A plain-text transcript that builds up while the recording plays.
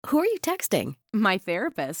Who are you texting? My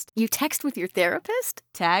therapist. You text with your therapist?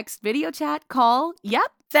 Text, video chat, call.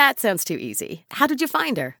 Yep. That sounds too easy. How did you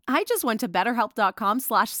find her? I just went to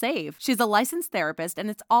betterhelp.com/save. She's a licensed therapist and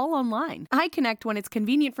it's all online. I connect when it's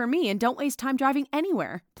convenient for me and don't waste time driving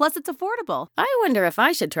anywhere. Plus, it's affordable. I wonder if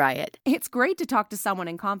I should try it. It's great to talk to someone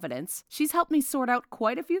in confidence. She's helped me sort out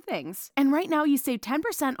quite a few things. And right now you save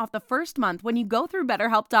 10% off the first month when you go through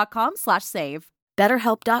betterhelp.com/save.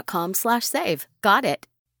 BetterHelp.com/save. Got it.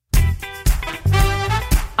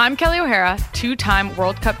 I'm Kelly O'Hara, two-time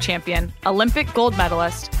World Cup champion, Olympic gold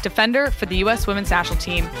medalist, defender for the U.S. women's national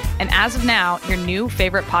team, and as of now, your new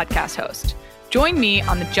favorite podcast host. Join me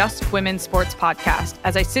on the Just Women Sports podcast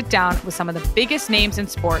as I sit down with some of the biggest names in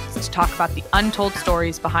sports to talk about the untold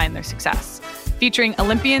stories behind their success. Featuring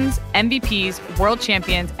Olympians, MVPs, world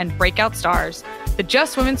champions, and breakout stars, the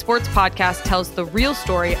Just Women Sports podcast tells the real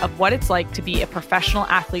story of what it's like to be a professional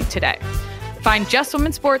athlete today. Find Just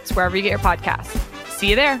Women Sports wherever you get your podcasts. See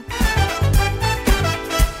you there.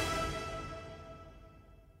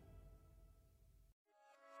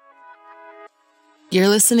 You're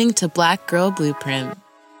listening to Black Girl Blueprint.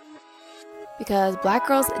 Because Black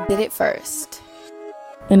girls did it first.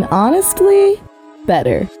 And honestly,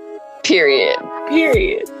 better. Period.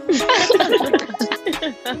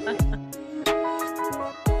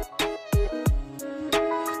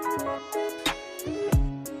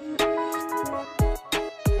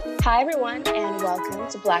 Hi, everyone, and welcome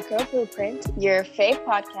to Black Girl Blueprint, your fave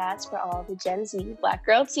podcast for all the Gen Z Black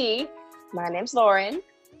Girl tea. My name's Lauren.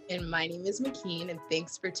 And my name is McKeen, and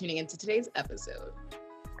thanks for tuning into today's episode.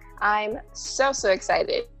 I'm so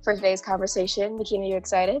excited for today's conversation. McKeen, are you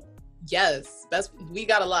excited? Yes, we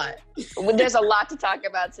got a lot. There's a lot to talk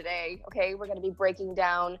about today, okay? We're going to be breaking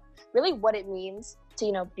down really what it means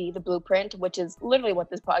to, be the blueprint, which is literally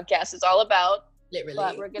what this podcast is all about. Literally.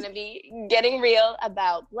 But we're going to be getting real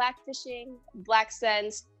about blackfishing,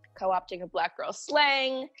 Blaccents, co-opting of Black girl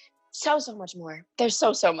slang, so much more. There's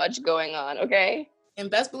so much going on, okay?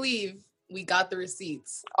 And best believe we got the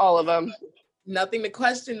receipts. All of them. Nothing to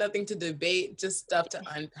question, nothing to debate, just stuff to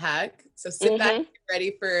unpack. So sit back and get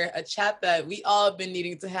ready for a chat that we all have been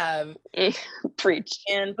needing to have. Preach.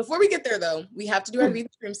 And before we get there, though, we have to do our Read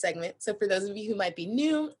the Room segment. So for those of you who might be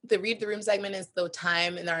new, the Read the Room segment is the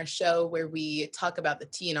time in our show where we talk about the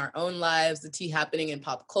tea in our own lives, the tea happening in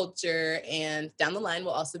pop culture. And down the line,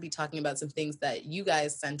 we'll also be talking about some things that you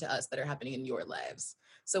guys send to us that are happening in your lives.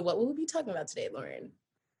 So what will we be talking about today, Lauren?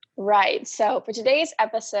 Right. So for today's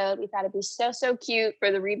episode, we thought it'd be so cute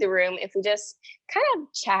for the Read the Room if we just kind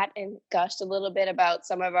of chat and gushed a little bit about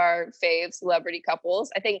some of our fave celebrity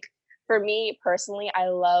couples. I think for me personally, I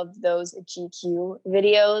love those GQ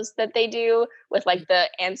videos that they do with like the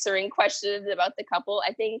answering questions about the couple.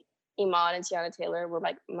 I think Iman and Tiana Taylor were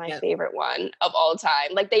like my favorite one of all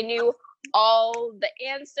time. Like they knew all the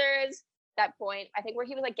answers. That point, I think where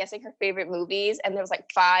he was like guessing her favorite movies, and there was like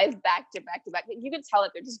 5 back to back. You could tell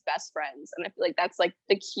that they're just best friends, and I feel like that's like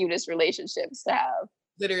the cutest relationships to have.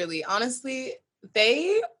 Literally, honestly,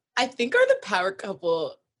 I think are the power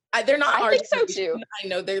couple. They're not. I think so too. I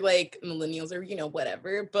know they're like millennials or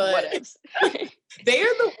whatever, but they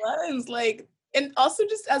are the ones like. And also,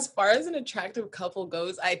 just as far as an attractive couple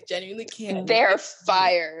goes, I genuinely can't. They're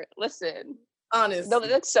fire. Listen, honestly, no,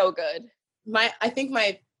 that's so good. I think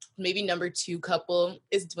my maybe number 2 couple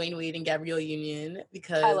is Dwayne Wade and Gabrielle Union,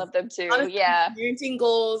 because I love them too. Honestly, parenting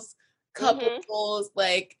goals, couple goals,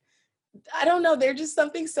 like I don't know, they're just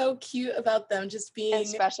something so cute about them just being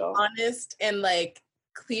special, honest, and like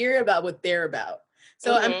clear about what they're about.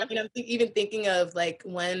 So I'm even thinking of like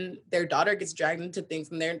when their daughter gets dragged into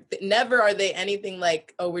things, and they're never are they anything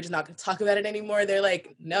like, oh, we're just not going to talk about it anymore. They're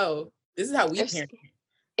like, no, this is how we parent.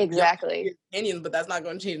 Exactly. Your opinions, but that's not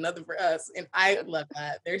going to change nothing for us. And I love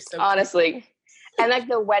that. They're so honestly. cute. And like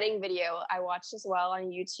the wedding video I watched as well on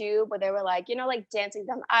YouTube, where they were like, like dancing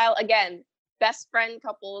down the aisle. Again, best friend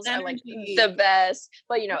couples are like the best.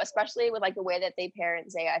 But especially with like the way that they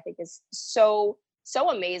parent Zaya, I think is so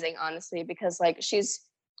amazing, honestly, because like she's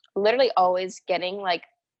literally always getting like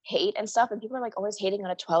hate and stuff, and people are like always hating on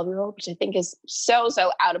a 12-year-old, which I think is so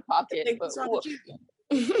out of pocket.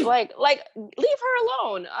 like leave her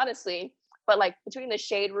alone, honestly. But like between the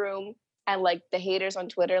shade room and like the haters on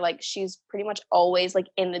Twitter, like she's pretty much always like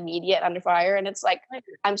in the media and under fire. And it's like,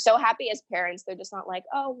 I'm so happy as parents, they're just not like,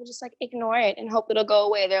 oh, we'll just like ignore it and hope it'll go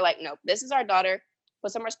away. They're like, no, this is our daughter,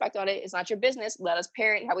 put some respect on it. It's not your business. Let us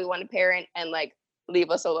parent how we want to parent, and like leave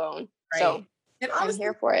us alone. Right. So and honestly, I'm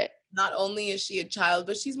here for it. Not only is she a child,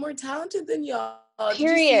 but she's more talented than y'all.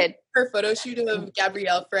 Period. Her photo shoot of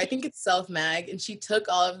Gabrielle for, I think it's Self Mag, and she took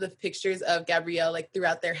all of the pictures of Gabrielle like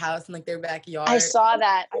throughout their house and like their backyard. I saw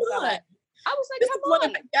that. I was like, this come is one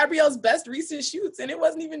on. of Gabrielle's best recent shoots, and it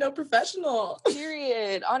wasn't even no professional.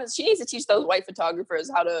 Period. Honestly, she needs to teach those white photographers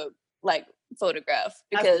how to like photograph,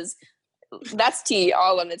 because that's tea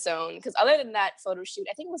all on its own. Because other than that photo shoot,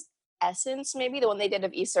 I think it was Essence, maybe the one they did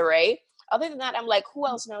of Issa Rae. Other than that, I'm like, who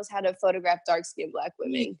else knows how to photograph dark-skinned Black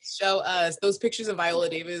women? Show us those pictures of Viola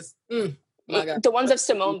Davis. My God. The ones of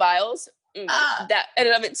Simone Biles. That in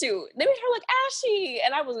and of it too. They made her look ashy,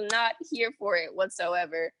 and I was not here for it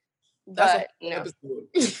whatsoever. But in and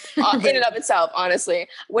of itself, honestly.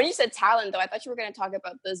 When you said talent, though, I thought you were going to talk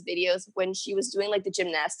about those videos when she was doing like the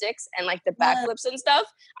gymnastics and like the backflips and stuff.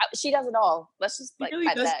 She does it all. Let's just like really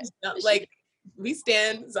at that. Like, we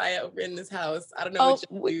stand Zaya over in this house. I don't know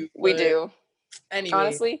what you do. We do. Anyway,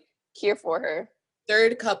 honestly, here for her.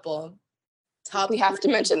 Third couple. We have to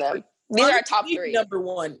mention them. These are our top three. Number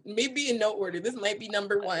one. Maybe in no order. This might be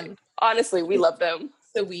number one. Honestly, we love them.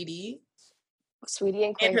 Saweetie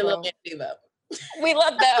and her little man Diva. We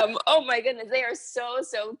love them. Oh my goodness. They are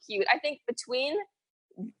so cute. I think between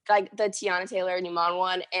like the Tiana Taylor and Iman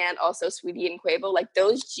one and also Saweetie and Quavo, like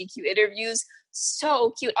those GQ interviews,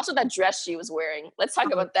 so cute. Also that dress she was wearing. Let's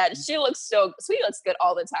talk about that. She looks Saweetie looks good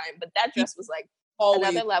all the time, but that dress was like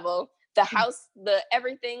another level. The house, the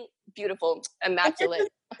everything, beautiful, immaculate.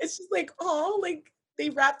 It's just like, oh, like they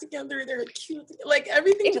rap together. They're cute. Like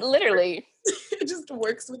everything. It literally. It just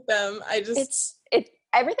works with them.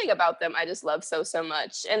 Everything about them I just love so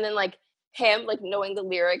much. And then like him like knowing the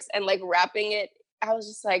lyrics and like rapping it, I was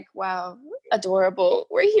just like, wow, adorable.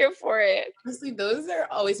 We're here for it. Honestly, those are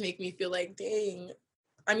always make me feel like, dang.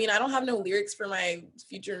 I mean, I don't have no lyrics for my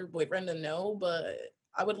future boyfriend to know, but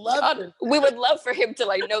I would love we would love for him to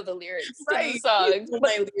like know the lyrics to the songs.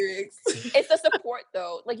 My lyrics. It's the support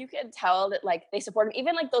though. Like you can tell that like they support him.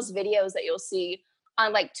 Even like those videos that you'll see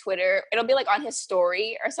on like Twitter, it'll be like on his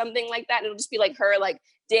story or something like that. It'll just be like her like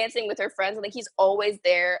dancing with her friends, and like he's always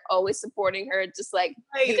there, always supporting her. Just like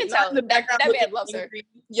you can tell that man loves her.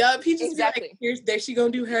 Yup, he just exactly. Be like, there she gonna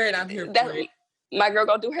do her, and I'm here for it. My girl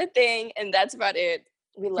gonna do her thing, and that's about it.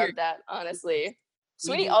 We love that, honestly.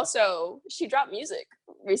 Saweetie also, she dropped music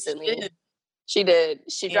recently. She did.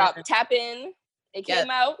 She dropped Tap In. It came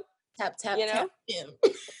out. Tap, you know? Tap In.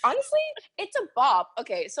 Honestly, it's a bop.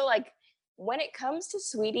 Okay, so like when it comes to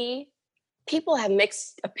Saweetie, people have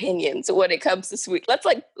mixed opinions when it comes to Saweetie.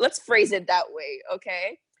 Let's phrase it that way,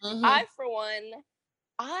 okay? Mm-hmm. I, for one,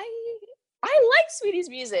 I like Saweetie's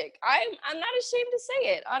music. I'm not ashamed to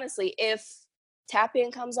say it, honestly. If Tap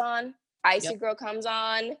In comes on, Icy Girl comes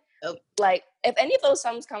on, like if any of those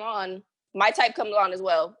songs come on, My Type comes on as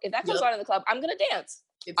well. If that comes on in the club, I'm gonna dance.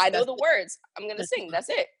 I know the words. I'm gonna sing. That's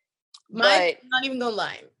it. I'm not even gonna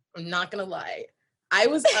lie. I'm not gonna lie. I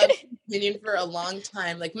was of the opinion for a long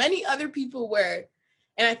time, like many other people were,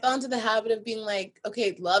 and I fell into the habit of being like,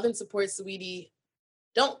 okay, love and support Saweetie.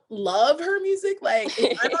 Don't love her music. Like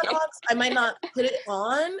I might not put it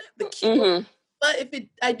on the keyboard, but if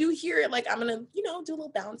I do hear it, like I'm gonna, do a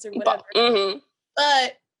little bounce or whatever.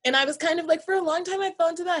 But and I was kind of like, for a long time, I fell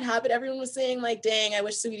into that habit. Everyone was saying like, dang, I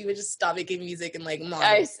wish Saweetie would just stop making music and like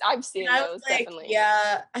model. I've seen those, like, definitely.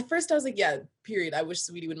 Yeah. At first I was like, yeah, period. I wish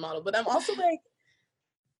Saweetie would model. But I'm also like,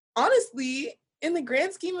 honestly, in the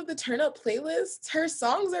grand scheme of the Turn Up playlist, her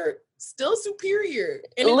songs are still superior.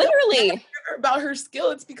 And literally about her skill,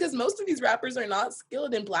 it's because most of these rappers are not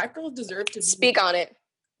skilled, and Black girls deserve to speak on it.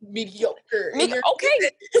 Mediocre. Okay.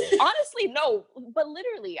 Honestly, no. But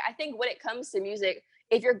literally, I think when it comes to music,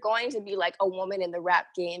 if you're going to be like a woman in the rap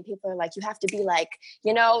game, people are like, you have to be like,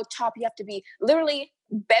 top, you have to be literally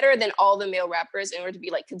better than all the male rappers in order to be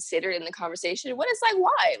like considered in the conversation. When it's like,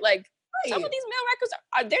 why? Like some of these male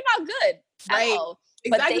rappers they're not good at all.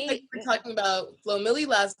 Exactly. Like we were talking about Flo Milli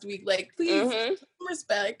last week. Like, please show some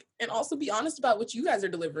respect and also be honest about what you guys are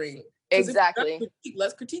delivering. Exactly.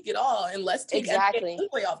 Let's critique it all, and let's take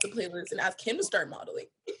way off the playlist and ask him to start modeling.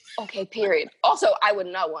 Okay, period. Also, I would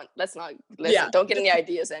not want. Don't get any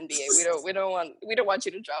ideas, NBA. We don't want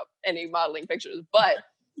you to drop any modeling pictures. But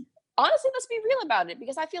honestly, let's be real about it,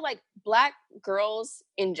 because I feel like Black girls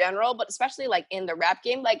in general, but especially like in the rap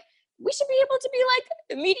game, like we should be able to be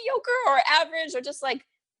like mediocre or average, or just like,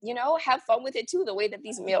 have fun with it too, the way that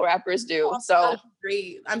these male rappers do. So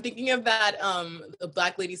great. I'm thinking of that the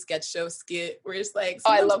Black Lady sketch show skit where it's like,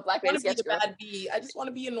 I love Black Lady sketch show. Bad bee. I just want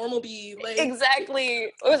to be a normal bee. Like,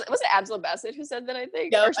 exactly. Was it Angela Bassett who said that? I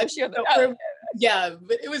think. Yeah,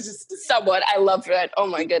 but it was just someone. I love that. Oh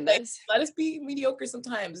my goodness. Let us be mediocre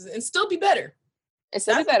sometimes and still be better. It's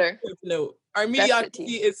still be better. No. Our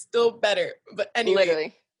mediocrity is still better. But anyway.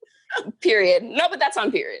 Literally. Period. No, but that's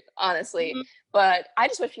on period, honestly. Mm-hmm. But I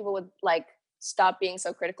just wish people would like stop being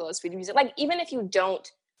so critical of Sweetie music. Like, even if you don't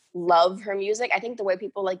love her music, I think the way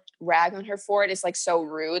people like rag on her for it is like so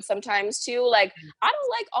rude sometimes too. Like, I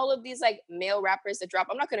don't like all of these like male rappers that drop.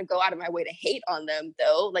 I'm not going to go out of my way to hate on them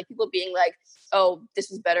though. Like, people being like, oh, this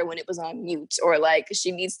was better when it was on mute, or like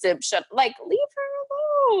she needs to like, leave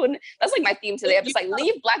her alone. That's like my theme today. I'm just like,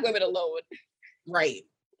 leave Black women alone. Right.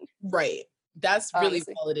 That's really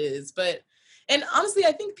honestly all it is. But, and honestly,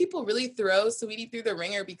 I think people really throw Saweetie through the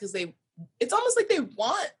ringer because it's almost like they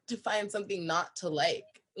want to find something not to like.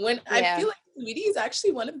 When I feel like Saweetie is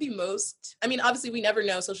actually one of the most, I mean, obviously we never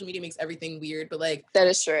know, social media makes everything weird, but like, that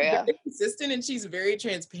is true, yeah. Very consistent, and she's very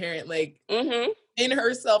transparent, like in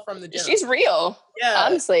herself from the jump. She's real. Yeah.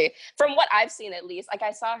 Honestly. From what I've seen, at least, like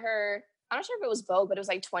I saw her, I'm not sure if it was Vogue, but it was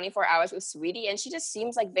like 24 Hours with Saweetie, and she just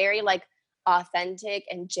seems like very like authentic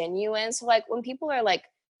and genuine. So like when people are like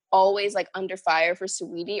always like under fire for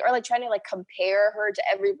Saweetie, or like trying to like compare her to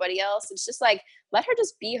everybody else, it's just like, let her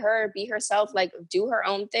just be her, be herself, like do her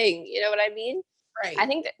own thing. You know what I mean? Right. I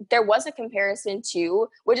think that there was a comparison too,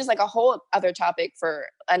 which is like a whole other topic for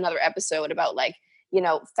another episode about like, you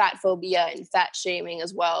know, fat phobia and fat shaming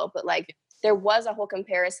as well. But like there was a whole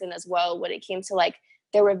comparison as well when it came to like,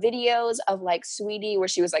 there were videos of like Saweetie where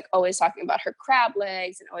she was like always talking about her crab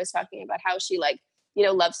legs and always talking about how she like, you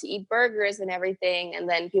know, loves to eat burgers and everything. And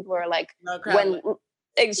then people are like,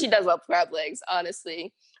 she does love crab legs,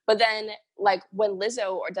 honestly. But then like when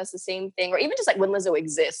Lizzo or does the same thing, or even just like when Lizzo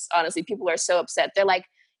exists, honestly, people are so upset. They're like,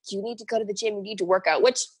 you need to go to the gym, you need to work out,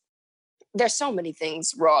 which there's so many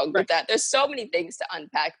things wrong with that. There's so many things to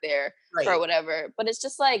unpack there or whatever. But it's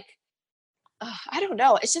just like, I don't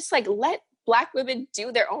know. It's just like, let Black women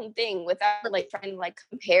do their own thing without like trying to like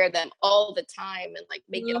compare them all the time and like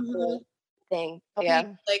make it a whole thing.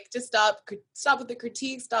 Yeah. Like, just stop with the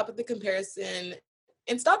critique, stop with the comparison,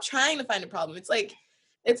 and stop trying to find a problem. It's like,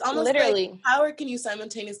 it's almost literally like, how can you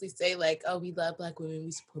simultaneously say like, oh, we love Black women,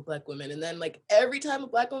 we support Black women, and then like every time a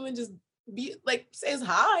Black woman just be like says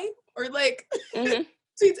hi or like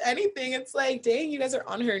tweets anything, it's like, dang, you guys are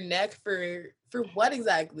on her neck for what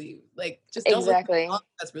exactly? Like, just don't exactly.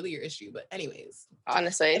 That's really your issue. But anyways,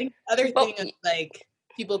 honestly, I think the other thing of like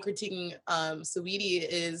people critiquing Saweetie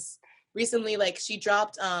is recently, like, she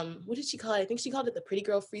dropped what did she call it? I think she called it the Pretty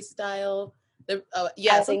Girl Freestyle.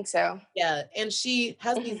 I think so. Yeah, and she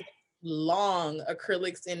has these long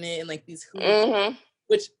acrylics in it and like these hoops,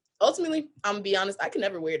 which ultimately, I'm gonna be honest, I could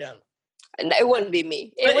never wear them. It wouldn't be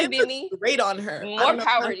me. It would be me. Great on her. More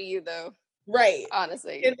power to you, though. Right.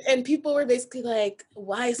 Honestly. And people were basically like,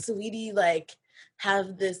 why Saweetie like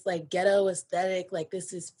have this like ghetto aesthetic? Like,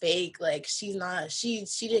 this is fake. Like, she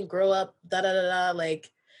didn't grow up,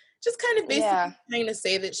 like, just kind of basically trying to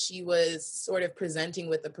say that she was sort of presenting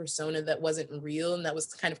with a persona that wasn't real and that was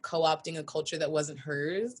kind of co-opting a culture that wasn't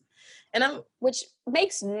hers. Which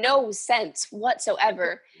makes no sense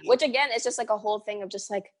whatsoever. Which again is just like a whole thing of just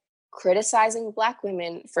like criticizing Black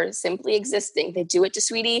women for simply existing. They do it to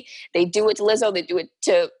Saweetie, they do it to Lizzo, they do it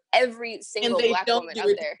to every single Black woman out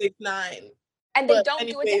there. 6ix9ine. And they don't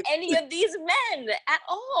do it to any of these men at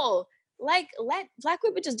all. Like, let Black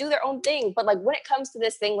women just do their own thing. But like when it comes to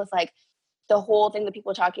this thing with like the whole thing that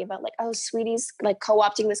people are talking about, like, oh, Saweetie's like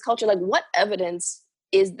co-opting this culture, like what evidence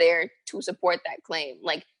is there to support that claim?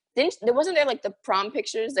 Like, wasn't there like the prom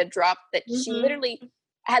pictures that dropped that she literally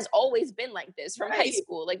has always been like this from high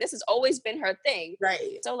school. Like, this has always been her thing.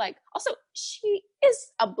 Right. So like, also she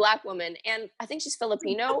is a Black woman and I think she's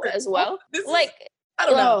Filipino as well. I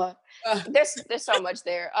don't know. There's so much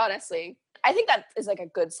there, honestly. I think that is like a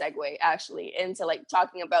good segue actually into like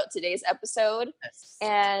talking about today's episode. Yes.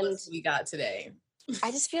 And what we got today.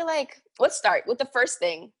 I just feel like, let's start with the first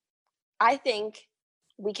thing. I think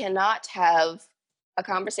we cannot have a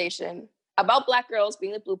conversation about Black girls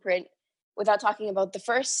being the blueprint without talking about the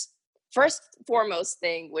first foremost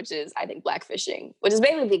thing, which is, I think, Blackfishing, which is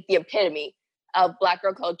basically the epitome of Black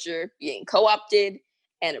girl culture being co-opted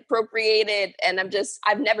and appropriated. And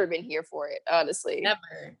I've never been here for it, honestly.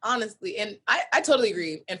 Never, honestly. And I totally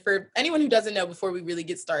agree. And for anyone who doesn't know, before we really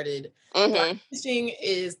get started, Blackfishing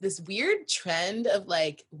is this weird trend of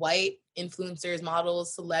like white influencers,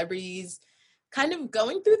 models, celebrities, kind of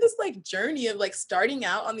going through this like journey of like starting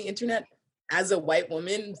out on the internet as a white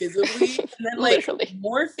woman visibly, and then like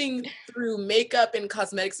morphing through makeup and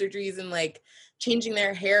cosmetic surgeries and like changing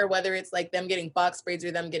their hair, whether it's like them getting box braids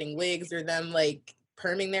or them getting wigs or them like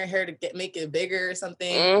perming their hair to make it bigger or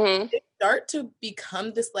something. They start to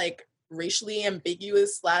become this like racially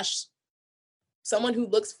ambiguous / someone who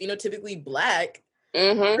looks phenotypically Black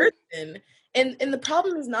person. And the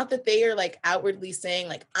problem is not that they are like outwardly saying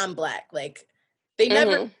like, I'm Black. Like they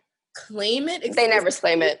never claim it. They never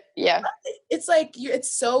claim it. Yeah. It's like,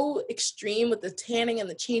 it's so extreme with the tanning and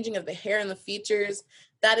the changing of the hair and the features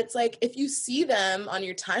that it's like, if you see them on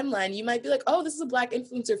your timeline, you might be like, oh, this is a Black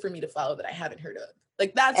influencer for me to follow that I haven't heard of.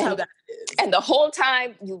 Like, that's how bad it is. And the whole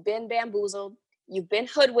time you've been bamboozled, you've been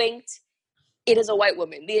hoodwinked. It is a white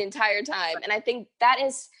woman the entire time. And I think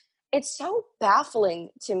it's so baffling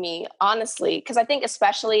to me, honestly, because I think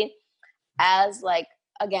especially as like,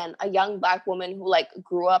 again, a young Black woman who like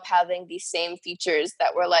grew up having these same features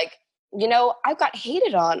that were like, you know, I got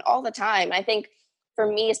hated on all the time. And I think for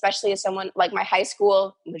me, especially as someone like my high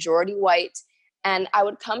school, majority white, and I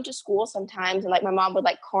would come to school sometimes and like my mom would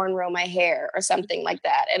like cornrow my hair or something like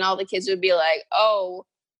that. And all the kids would be like, oh,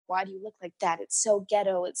 why do you look like that? It's so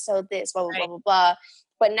ghetto. It's so this, blah, blah, blah, blah, blah.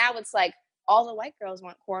 But now it's like all the white girls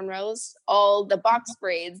want cornrows, all the box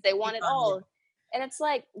braids. They want it all. And it's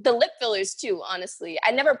like the lip fillers too, honestly.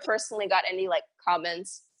 I never personally got any like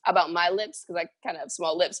comments about my lips because I kind of have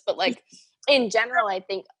small lips. But like in general, I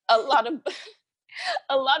think a lot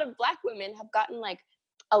of Black women have gotten like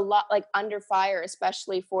a lot like under fire,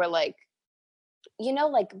 especially for like, you know,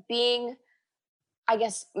 like being, I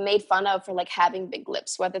guess, made fun of for like having big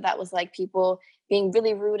lips, whether that was like people being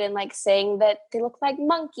really rude and like saying that they look like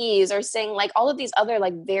monkeys or saying like all of these other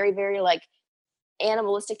like very, very like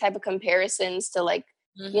animalistic type of comparisons to like,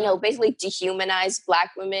 you know, basically dehumanize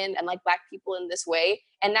Black women and like Black people in this way.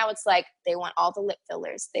 And now it's like, they want all the lip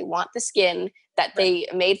fillers. They want the skin that they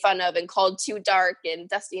made fun of and called too dark and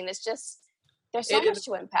dusty. And it's just, there's so much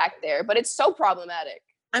to unpack there, but it's so problematic.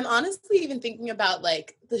 I'm honestly even thinking about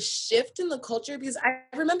like the shift in the culture because I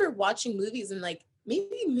remember watching movies in like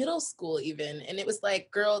maybe middle school even. And it was like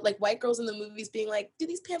white girls in the movies being like, do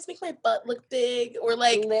these pants make my butt look big? Or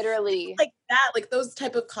like literally like that, like those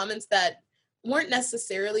type of comments that weren't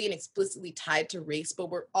necessarily and explicitly tied to race, but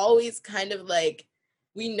were always kind of like,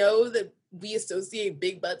 we know that we associate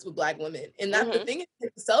big butts with Black women. And that's the thing, the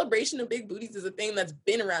celebration of big booties is a thing that's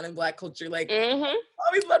been around in Black culture. Like,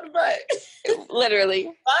 always love the butt. Literally.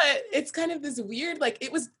 But it's kind of this weird, like,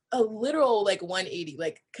 it was a literal, like, 180,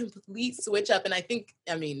 like, complete switch up. And I think,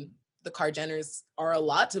 I mean, the Kar-Jenners are a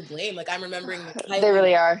lot to blame. Like, I'm remembering the they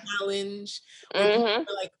really are challenge.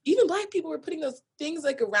 Like, even Black people were putting those things,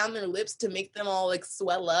 like, around their lips to make them all, like,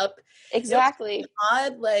 swell up. Exactly. It was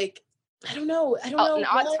odd, like, I don't know. An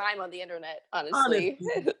odd time on the internet, honestly.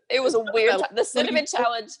 It was a weird time. The cinnamon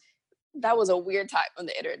challenge, that was a weird time on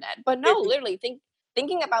the internet. But no, literally,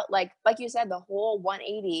 thinking about, like you said, the whole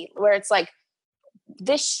 180, where it's, like,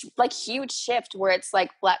 this, like, huge shift where it's,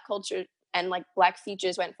 like, Black culture and, like, Black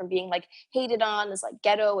features went from being, like, hated on as, like,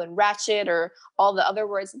 ghetto and ratchet or all the other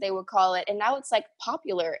words that they would call it. And now it's, like,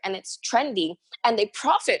 popular and it's trendy and they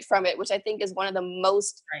profit from it, which I think is one of the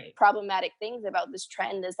most problematic things about this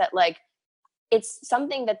trend is that, like, it's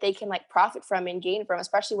something that they can like profit from and gain from,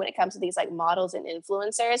 especially when it comes to these like models and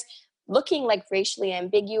influencers looking like racially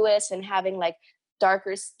ambiguous and having like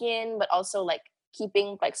darker skin, but also like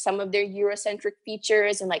keeping like some of their Eurocentric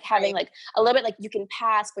features and like having like a little bit like you can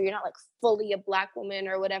pass, but you're not like fully a Black woman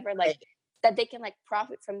or whatever, like that they can like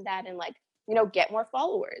profit from that and like, you know, get more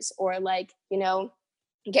followers or like, you know,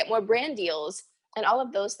 get more brand deals. And all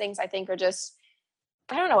of those things I think are just,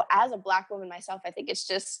 I don't know, as a Black woman myself, I think it's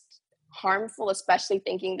just harmful, especially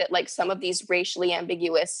thinking that like some of these racially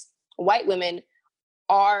ambiguous white women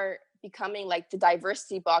are becoming like the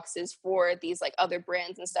diversity boxes for these like other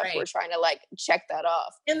brands and stuff. We're trying to like check that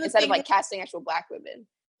off instead of like casting actual Black women.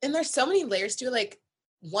 And there's so many layers to it. Like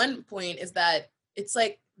one point is that it's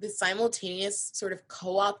like the simultaneous sort of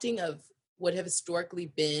co-opting of what have historically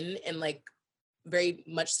been and like very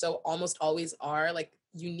much so almost always are like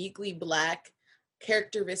uniquely Black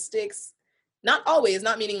characteristics. Not always,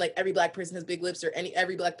 not meaning like every Black person has big lips or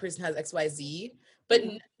every Black person has XYZ, but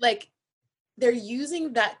like they're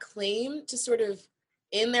using that claim to sort of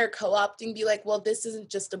in their co-opting be like, well, this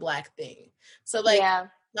isn't just a Black thing. So like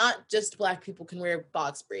not just Black people can wear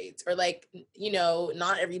box braids or like, you know,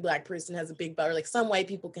 not every Black person has a big butt or like some white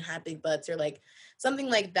people can have big butts or like something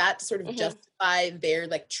like that to sort of justify their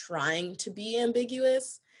like trying to be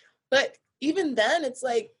ambiguous. But even then it's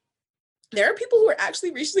like, there are people who are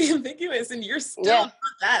actually racially ambiguous and you're still not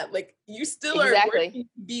that. Like, you still are working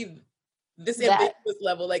to be this ambiguous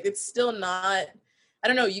level. Like, it's still not, I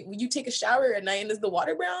don't know, you take a shower at night and is the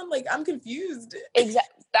water brown? Like, I'm confused.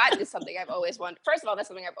 Exactly. That is something I've always wondered. First of all, that's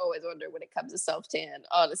something I've always wondered when it comes to self-tan,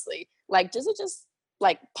 honestly. Like, does it just,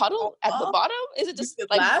 like, puddle at the bottom? Is it just,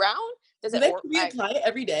 like, brown? Does it reapply it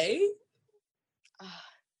every day?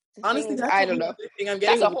 Honestly, that's I don't know. Thing. I'm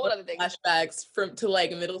getting that's a whole other thing. Flashbacks to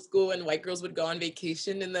like middle school when white girls would go on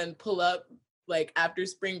vacation and then pull up like after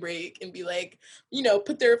spring break and be like, you know,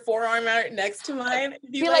 put their forearm out next to mine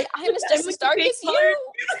and be like, I'm as just as dark as you.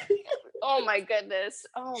 Oh my goodness.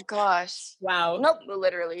 Oh gosh. Wow. Nope,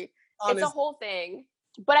 literally. Honestly. It's a whole thing.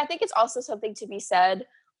 But I think it's also something to be said.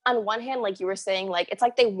 On one hand, like you were saying, like it's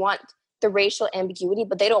like they want the racial ambiguity,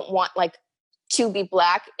 but they don't want like to be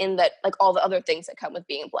Black in that, like all the other things that come with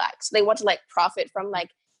being Black. So they want to like profit from like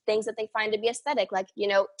things that they find to be aesthetic, like, you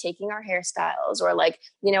know, taking our hairstyles or like,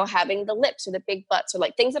 you know, having the lips or the big butts or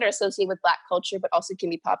like things that are associated with Black culture, but also can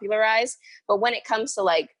be popularized. But when it comes to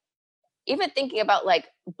like, even thinking about like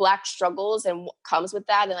Black struggles and what comes with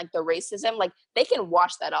that and like the racism, like they can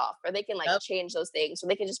wash that off or they can like change those things. So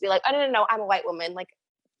they can just be like, oh, no, I'm a white woman. Like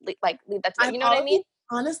leave that to, you know what I mean?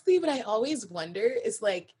 Honestly, what I always wonder is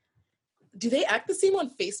like, do they act the same on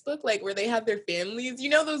Facebook? Like where they have their families? You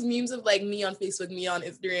know those memes of like me on Facebook, me on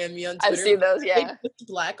Instagram, me on Twitter? I've seen those, yeah. They put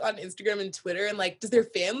Black on Instagram and Twitter and like, does their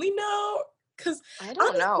family know? Because I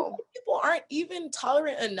don't know. People aren't even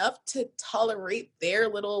tolerant enough to tolerate their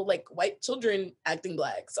little like white children acting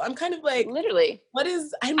Black. So I'm kind of like, literally,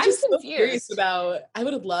 I'm just so curious about. I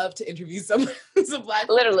would have loved to interview someone who's a Black.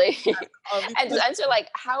 Literally, and to answer like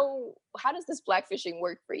how does this Blackfishing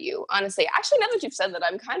work for you? Honestly, actually, now that you've said that,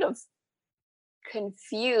 I'm kind of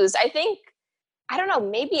confused. I don't know,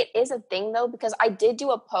 maybe it is a thing though, because I did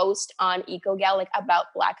do a post on EcoGal like about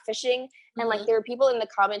Blackfishing, and like there were people in the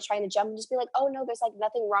comments trying to jump and just be like, oh no, there's like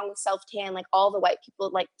nothing wrong with self-tan, like all the white people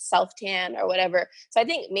like self-tan or whatever. So I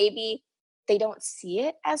think maybe they don't see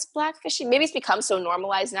it as Blackfishing. Maybe it's become so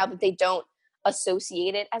normalized now that they don't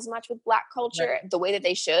associate it as much with Black culture the way that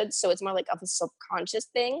they should. So it's more like of a subconscious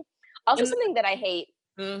thing. Also, something that I hate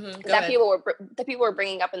that people were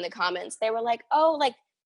bringing up in the comments, they were like, oh, like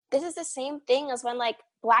this is the same thing as when like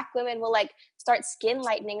Black women will like start skin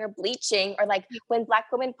lightening or bleaching, or like when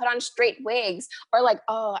Black women put on straight wigs, or like,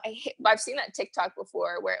 I've seen that TikTok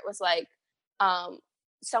before where it was like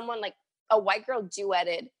someone like a white girl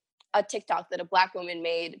duetted a TikTok that a Black woman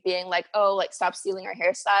made being like, oh, like stop stealing our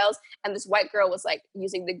hairstyles, and this white girl was like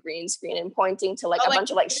using the green screen and pointing to like a bunch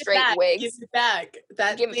of like straight wigs. Give it back.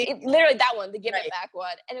 Literally that one, the give it back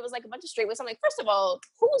one. And it was like a bunch of straight wigs. I'm like, first of all,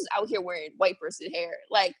 who's out here wearing white person hair?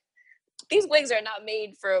 Like these wigs are not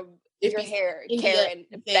made from your hair, Karen,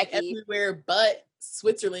 Becky. Everywhere but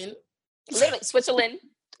Switzerland. Literally, Switzerland,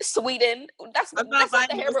 Sweden. That's not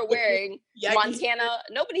the hair we're wearing. Montana,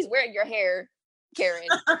 nobody's wearing your hair, Karen.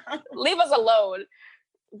 Leave us alone.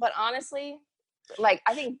 But honestly, like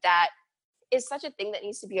I think that is such a thing that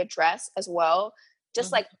needs to be addressed as well.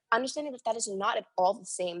 Just like understanding that is not at all the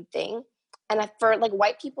same thing. And for like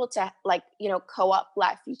white people to like, you know, co-opt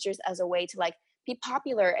Black features as a way to like be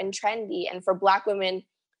popular and trendy, and for Black women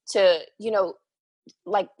to, you know,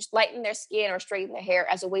 like lighten their skin or straighten their hair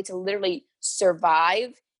as a way to literally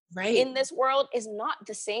survive in this world is not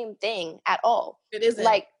the same thing at all. It isn't.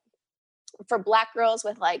 Like for Black girls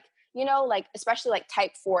with like, you know, like especially like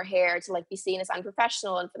type 4 hair to like be seen as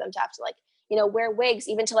unprofessional, and for them to have to like, you know, wear wigs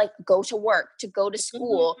even to like go to work, to go to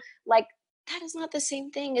school, like that is not the same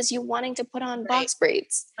thing as you wanting to put on box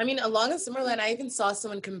braids. I mean, along a similar line, I even saw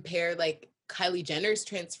someone compare like Kylie Jenner's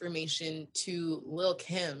transformation to Lil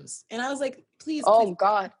Kim's. And I was like, please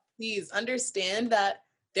understand that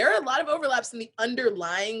there are a lot of overlaps in the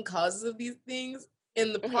underlying causes of these things.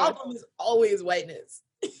 And the problem is always whiteness.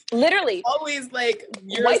 Literally. Always like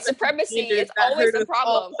white supremacy is always the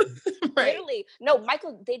problem. Literally. No,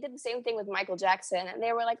 they did the same thing with Michael Jackson. And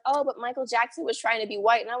they were like, oh, but Michael Jackson was trying to be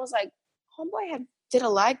white. And I was like, homeboy did a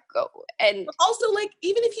lipo. And but also like,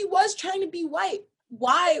 even if he was trying to be white,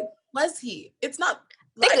 why was he? It's not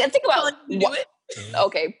think about it.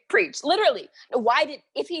 Okay, preach. Literally.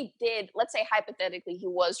 If he did, let's say hypothetically he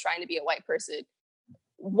was trying to be a white person,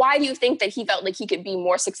 why do you think that he felt like he could be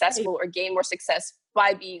more successful or gain more success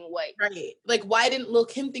by being white? Right. Like why didn't Lil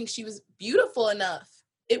Kim think she was beautiful enough?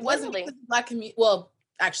 It wasn't because the Black community. Well,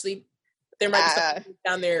 actually, there might be something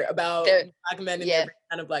down there about Black men and different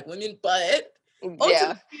kind of Black women, but it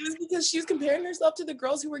was because she was comparing herself to the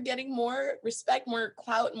girls who were getting more respect, more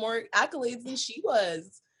clout, more accolades than she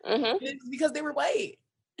was. It's because they were white.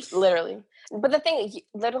 Literally. But the thing,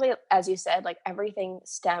 literally, as you said, like everything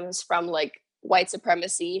stems from like white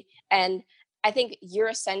supremacy. And I think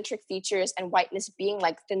Eurocentric features and whiteness being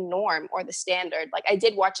like the norm or the standard. Like I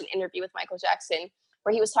did watch an interview with Michael Jackson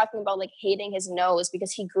where he was talking about like hating his nose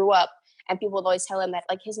because he grew up and people would always tell him that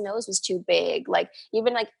like his nose was too big. Like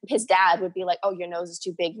even like his dad would be like, oh, your nose is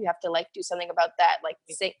too big. You have to like do something about that. Like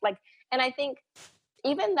say like, and I think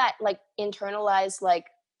even that like internalized like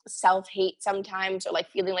self-hate sometimes, or like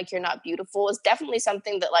feeling like you're not beautiful, is definitely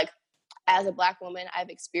something that like as a Black woman I've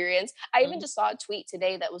experienced. I even just saw a tweet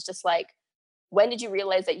today that was just like, when did you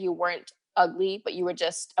realize that you weren't ugly, but you were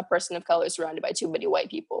just a person of color surrounded by too many white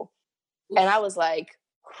people? And I was like,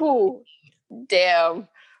 whew, damn,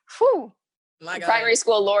 whew. My God. Primary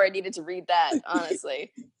school Laura needed to read that,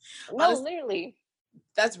 honestly. No, Honestly, literally.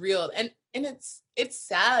 That's real. And it's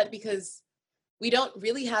sad because we don't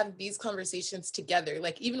really have these conversations together.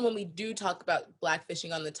 Like, even when we do talk about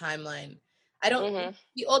Blackfishing on the timeline, I don't,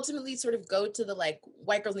 we ultimately sort of go to the like,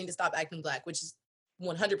 white girls need to stop acting Black, which is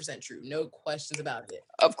 100% true. No questions about it.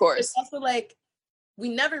 Of course. It's also like, we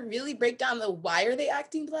never really break down the why are they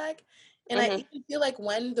acting Black. And I even feel like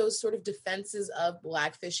when those sort of defenses of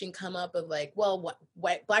Blackfishing come up of like, well,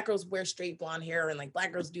 Black girls wear straight blonde hair and like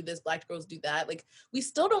Black girls do this, Black girls do that. Like, we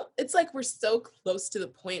still don't, it's like we're so close to the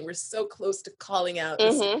point. We're so close to calling out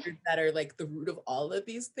the standards that are like the root of all of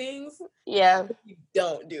these things. Yeah. You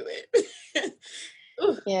don't do it.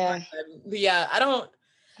 Yeah. But yeah, I don't,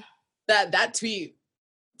 that tweet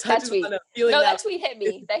touches on a feeling. No, that tweet hit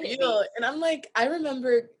me. That hit me. And I'm like, I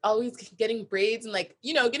remember always getting braids and like,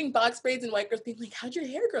 you know, getting box braids and white girls being like, how'd your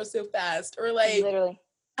hair grow so fast? Or like, literally,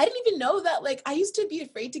 I didn't even know that. Like, I used to be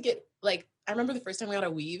afraid to get like, I remember the first time I got a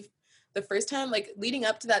weave. The first time, like leading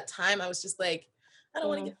up to that time, I was just like, I don't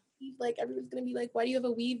want to get a weave. Like, everyone's going to be like, why do you have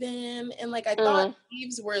a weave in? And like, I thought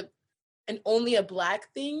weaves were only a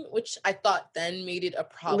Black thing, which I thought then made it a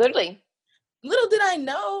problem. Literally. Little did I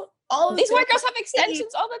know, all of these white girls have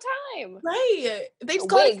extensions all the time. Right. They just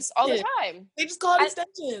wigs all the time. They just call it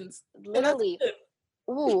extensions. Literally.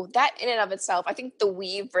 Ooh, that in and of itself, I think the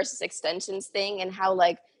weave versus extensions thing, and how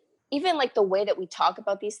like, even like the way that we talk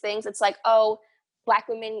about these things, it's like, oh, Black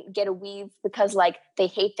women get a weave because like they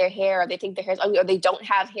hate their hair, or they think their hair is ugly, or they don't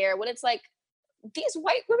have hair. When it's like, these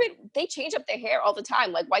white women, they change up their hair all the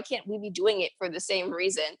time. Like, why can't we be doing it for the same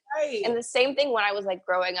reason? Right. And the same thing when I was like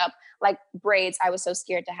growing up, like braids, I was so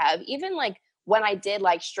scared to have. Even like when I did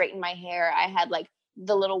like straighten my hair, I had like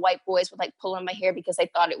the little white boys would like pull on my hair because they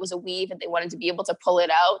thought it was a weave and they wanted to be able to pull it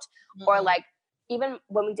out. Or like, even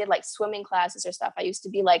when we did like swimming classes or stuff, I used to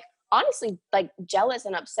be like, honestly, like jealous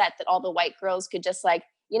and upset that all the white girls could just like,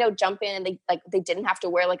 you know, jump in and they didn't have to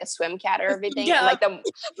wear like a swim cap or everything. Yeah. And like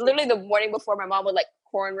literally the morning before, my mom would like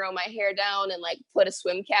cornrow my hair down and like put a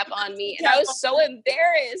swim cap on me. And I was so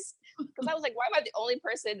embarrassed because I was like, why am I the only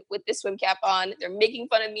person with this swim cap on? They're making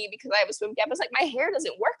fun of me because I have a swim cap. It's like, my hair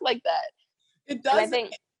doesn't work like that. It does. I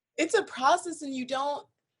think it's a process, and you don't,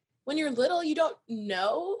 when you're little, you don't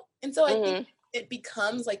know. And so I think it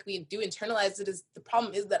becomes like, we do internalize it as the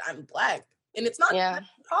problem is that I'm Black, and it's not the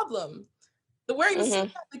problem. The wearing the swim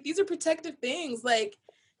cap, like, these are protective things. Like,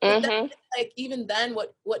 then, like, even then,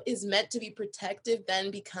 what is meant to be protective then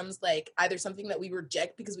becomes like either something that we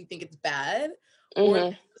reject because we think it's bad,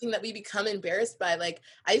 or something that we become embarrassed by. Like,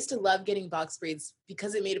 I used to love getting box braids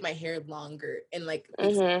because it made my hair longer, and like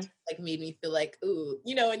like made me feel like, ooh,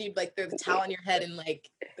 you know, and you'd like throw the towel on your head and like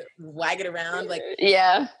wag it around, like,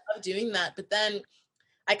 I love doing that. But then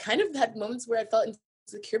I kind of had moments where I felt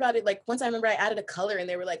insecure about it. Like, once I remember I added a color and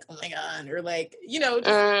they were like, oh my God, or like, you know,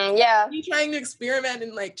 just me trying to experiment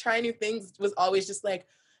and like try new things was always just like,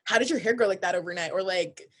 how did your hair grow like that overnight? Or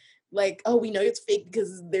like, oh, we know it's fake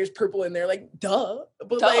because there's purple in there. Like, duh.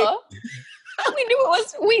 But like, we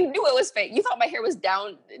knew it was fake. You thought my hair was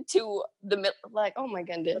down to the middle. Like, oh my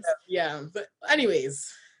goodness. Yeah. But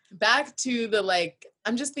anyways, back to the like,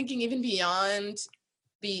 I'm just thinking even beyond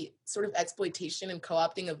the sort of exploitation and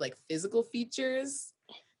co-opting of like physical features,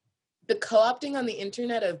 the co-opting on the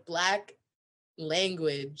internet of Black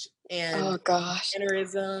language and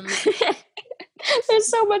mannerisms. There's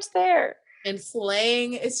so much there. And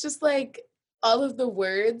slang. It's just like all of the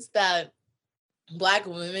words that Black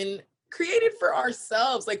women created for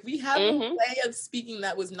ourselves. Like, we have a way of speaking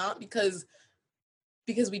that was not because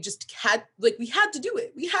we just had, like, we had to do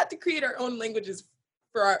it. We had to create our own languages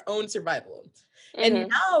for our own survival. And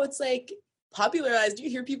now it's like popularized. You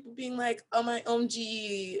hear people being like, oh my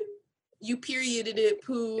OMG, you perioded it,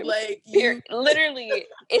 poo. Like, literally,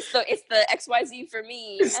 it's the XYZ for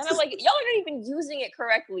me. And I'm like, y'all are not even using it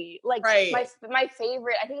correctly. Like, my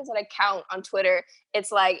favorite, I think it's an account on Twitter.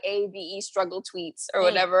 It's like ABE struggle tweets or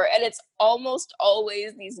whatever. And it's almost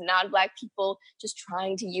always these non-Black people just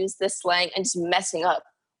trying to use this slang and just messing up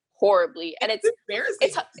horribly. And it's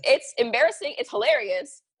embarrassing. It's embarrassing. It's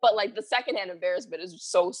hilarious. But like, the secondhand embarrassment is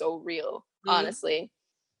so real, honestly.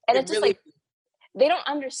 And it's just really, like, they don't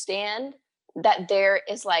understand that there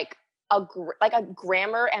is like a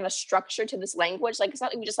grammar and a structure to this language. Like, it's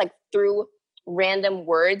not like we just like threw random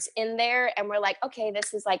words in there and we're like, okay,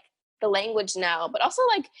 this is like the language now, but also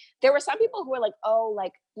like there were some people who were like, oh,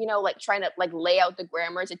 like, you know, like trying to like lay out the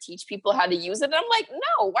grammar to teach people how to use it. And I'm like,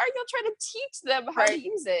 no, why are y'all trying to teach them how to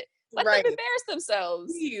use it? Let them embarrass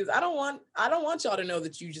themselves. Please, I don't want y'all to know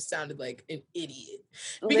that you just sounded like an idiot.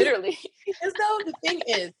 Literally. Because though the thing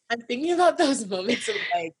is, I'm thinking about those moments of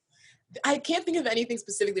like, I can't think of anything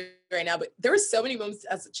specifically right now, but there were so many moments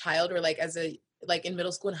as a child or like like in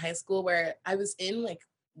middle school and high school where I was in like,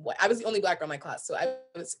 I was the only Black girl in my class. So I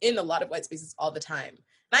was in a lot of white spaces all the time.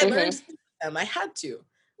 And I learned to speak with them. I had to.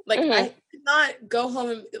 Like, I did not go home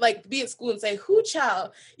and like be at school and say, "Who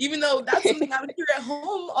child?" Even though that's something I would hear at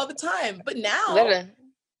home all the time. But now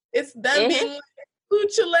it's them being like, "Who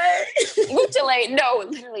Jalaiah?" Who Jalaiah? No,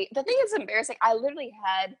 literally. The thing is embarrassing. I literally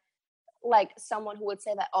had like someone who would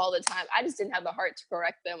say that all the time. I just didn't have the heart to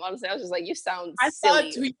correct them. Honestly, I was just like, you sound silly. I saw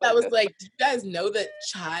a tweet that was like, do you guys know that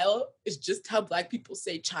child is just how Black people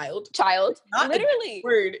say child? Child. Not literally.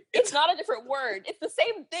 Word. It's not a different word. It's the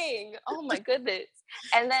same thing. Oh my goodness.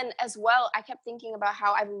 And then as well, I kept thinking about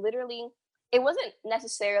how it wasn't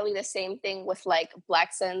necessarily the same thing with like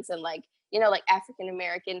Blaccents and like, you know, like African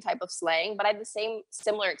American type of slang, but I had the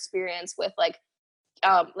similar experience with like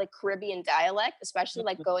Caribbean dialect, especially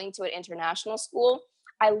like going to an international school.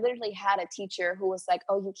 I literally had a teacher who was like,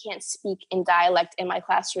 oh, you can't speak in dialect in my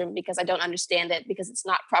classroom because I don't understand it because it's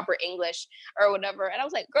not proper English or whatever. And I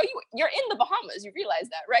was like, girl, you're in the Bahamas. You realize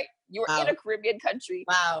that, right? You're in a Caribbean country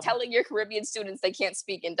telling your Caribbean students they can't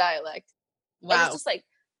speak in dialect. Wow. And it's just like,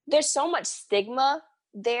 there's so much stigma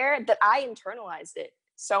there that I internalized it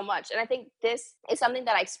so much. And I think this is something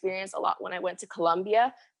that I experienced a lot when I went to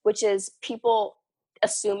Colombia, which is people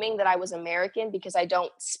assuming that I was American because I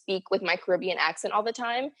don't speak with my Caribbean accent all the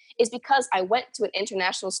time, is because I went to an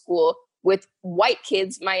international school with white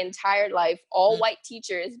kids my entire life, all white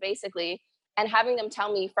teachers basically, and having them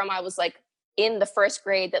tell me from I was like in the first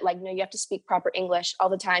grade that like, no, you have to speak proper English all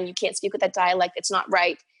the time. You can't speak with that dialect. It's not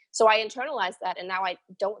right. So I internalized that and now I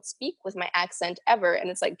don't speak with my accent ever. And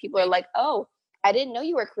it's like, people are like, oh, I didn't know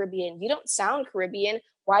you were Caribbean. You don't sound Caribbean.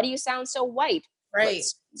 Why do you sound so white? Right.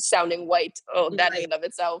 Sounding white. Oh, that in and of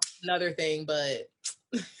itself. Another thing, but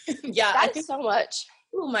yeah. I think so much.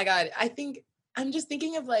 Oh my God. I think I'm just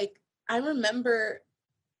thinking of like, I remember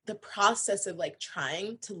the process of like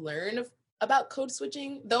trying to learn about code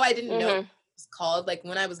switching, though I didn't know what it was called like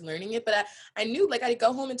when I was learning it, but I knew like I'd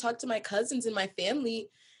go home and talk to my cousins and my family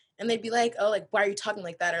and they'd be like, oh, like, why are you talking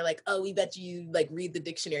like that? Or like, oh, we bet you like read the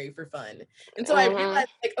dictionary for fun. And so I realized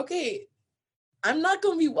like, okay, I'm not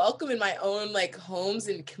going to be welcome in my own like homes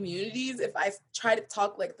and communities if I try to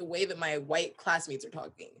talk like the way that my white classmates are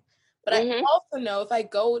talking. But I also know if I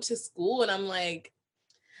go to school and I'm like,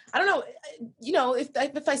 I don't know, you know,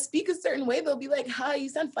 if I speak a certain way, they'll be like, hi, you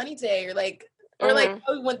sound funny today. Or like,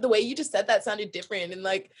 oh, the way you just said that sounded different. And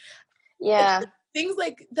like, things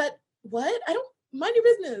like that. What? I don't mind your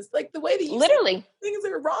business. Like the way that you literally things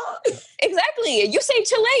are wrong. Exactly. You say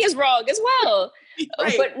Chile is wrong as well.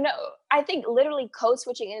 Right. But no, I think literally code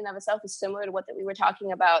switching in and of itself is similar to what that we were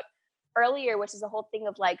talking about earlier, which is the whole thing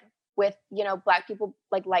of like with, you know, Black people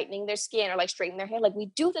like lightening their skin or like straightening their hair. Like we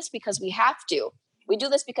do this because we have to. We do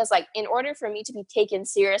this because like in order for me to be taken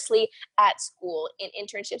seriously at school, in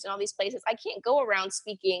internships and all these places, I can't go around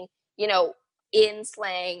speaking, you know, in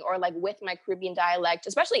slang or like with my Caribbean dialect,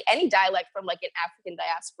 especially any dialect from like an African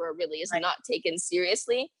diaspora really is not taken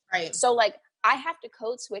seriously. Right. So like I have to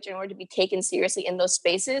code switch in order to be taken seriously in those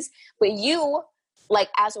spaces. But you, like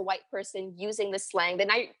as a white person using the slang that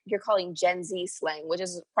now you're calling Gen Z slang, which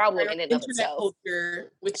is a problem in and of itself.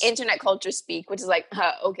 Internet culture speak, which is like,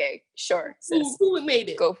 okay, sure. Sis. Who made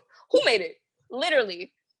it? Go. Who made it?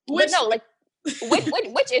 Literally. But no, like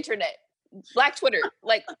which internet? Black Twitter.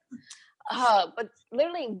 Like, but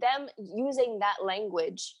literally them using that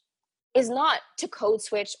language is not to code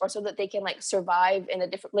switch or so that they can like survive in a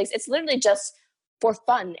different place. It's literally just for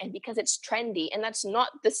fun and because it's trendy, and that's not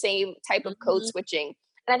the same type of code switching.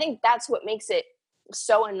 And I think that's what makes it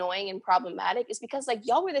so annoying and problematic, is because like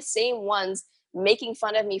y'all were the same ones making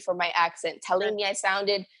fun of me for my accent, telling me I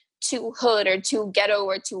sounded too hood or too ghetto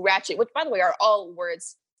or too ratchet, which by the way are all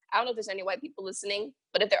words. I don't know if there's any white people listening,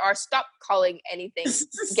 but if there are, stop calling anything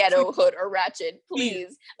ghetto, hood, or ratchet,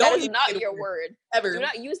 please. That is not your word. Ever. Do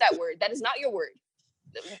not use that word. That is not your word.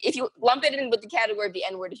 If you lump it in with the category of the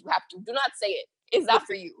N-word, if you have to, do not say it. It's not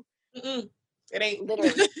for you. It ain't.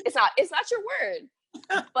 Literally. It's not your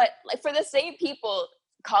word. But like for the same people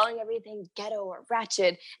calling everything ghetto or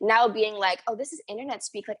ratchet, now being like, oh, this is internet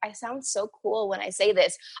speak. Like I sound so cool when I say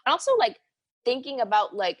this. And also like thinking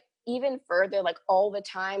about like, even further, like all the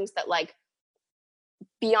times that like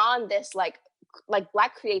beyond this, like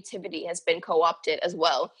Black creativity has been co-opted as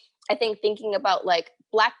well. I think thinking about like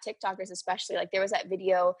Black TikTokers, especially, like there was that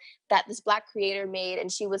video that this Black creator made,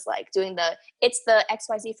 and she was like doing it's the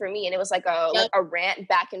XYZ for me. And it was like like a rant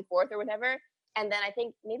back and forth or whatever. And then I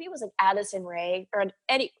think maybe it was like Addison Rae or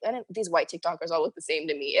these white TikTokers all look the same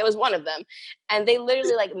to me. It was one of them. And they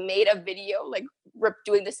literally like made a video like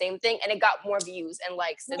doing the same thing, and it got more views and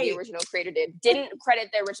likes than the original creator did. Didn't credit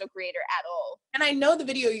the original creator at all. And I know the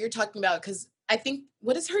video you're talking about because I think,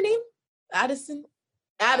 what is her name? Addison?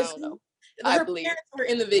 Her parents were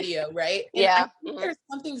in the video, right? And I think there's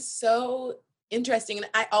something so interesting. And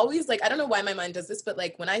I always like, I don't know why my mind does this, but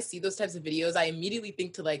like when I see those types of videos, I immediately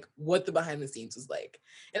think to like what the behind the scenes was like.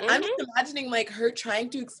 And I'm just imagining like her trying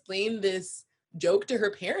to explain this joke to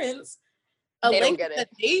her parents, a language that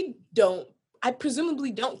they don't, I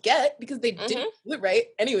presumably don't get because they didn't do it right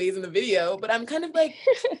anyways in the video. But I'm kind of like,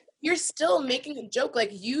 you're still making a joke,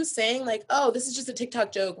 like you saying like, oh, this is just a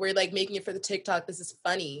TikTok joke. We're like making it for the TikTok. This is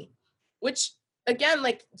funny. Which again,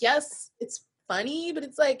 like, yes, it's funny, but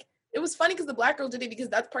it's like, it was funny because the Black girl did it because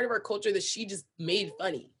that's part of our culture that she just made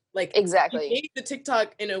funny. Like, exactly. She made the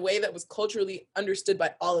TikTok in a way that was culturally understood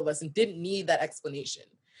by all of us and didn't need that explanation.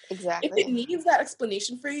 Exactly. If it needs that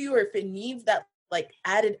explanation for you, or if it needs that like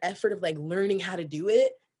added effort of like learning how to do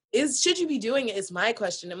it, should you be doing it is my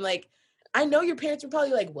question. I'm like, I know your parents were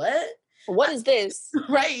probably like, what is this?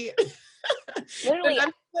 Right. Literally.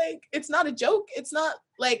 I'm like, it's not a joke. It's not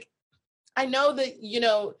like, I know that, you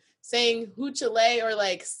know, saying Jalaiah or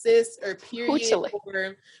like sis or period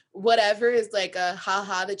or whatever is like a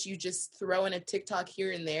haha that you just throw in a TikTok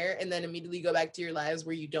here and there and then immediately go back to your lives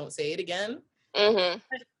where you don't say it again.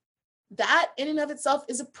 That in and of itself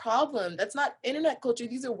is a problem. That's not internet culture.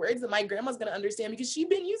 These are words that my grandma's going to understand because she's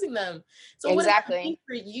been using them. So what does that mean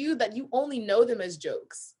for you that you only know them as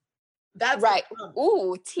jokes? That's right.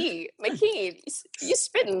 Ooh, T. McKean, you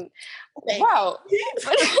spitting. Wow.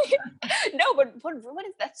 No, but what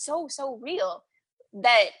is that? So real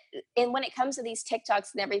that, and when it comes to these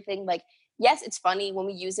TikToks and everything, like, yes, it's funny when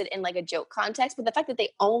we use it in like a joke context, but the fact that they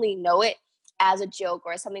only know it as a joke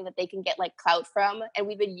or as something that they can get like clout from, and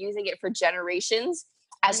we've been using it for generations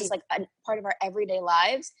as just like a part of our everyday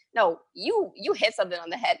lives. No, you hit something on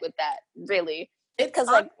the head with that, really. Because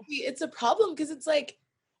like it's a problem because it's like,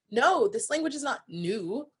 no, this language is not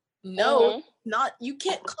new. No, not, you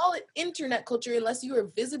can't call it internet culture unless you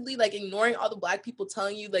are visibly like ignoring all the Black people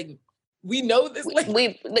telling you like, we know this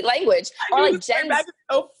language. The language. Or like Gen back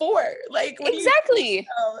in 04. Like, exactly.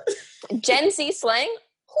 Gen Z slang.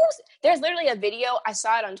 There's literally a video, I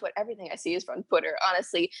saw it on Twitter. Everything I see is from Twitter,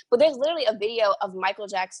 honestly. But there's literally a video of Michael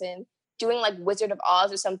Jackson doing like Wizard of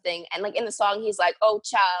Oz or something, and like in the song he's like, oh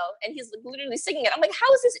child, and he's like, literally singing it. I'm like,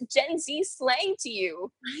 how is this Gen Z slang to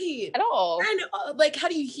you? Right. At all? And like, how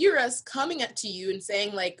do you hear us coming to you and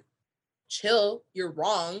saying like, chill, you're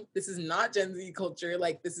wrong, this is not Gen Z culture,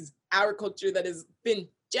 like this is our culture that has been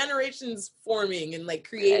generations forming and like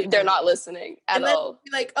creating. They're not listening at all.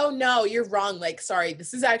 Be like, oh no, you're wrong, like sorry,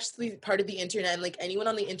 this is actually part of the internet and like anyone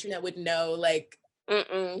on the internet would know. Like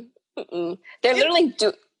they're literally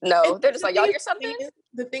no, they're just like, y'all hear something?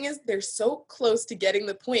 The thing is, they're so close to getting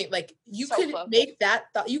the point. Like, you could make that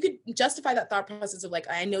thought, you could justify that thought process of like,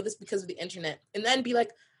 I know this because of the internet. And then be like,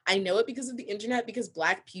 I know it because of the internet because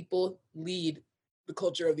Black people lead the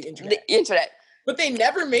culture of the internet. The internet. But they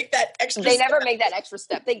never make that extra step. They never make that extra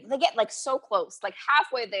step. They get like so close, like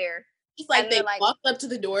halfway there. Just like they walked up to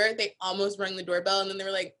the door, they almost rang the doorbell, and then they were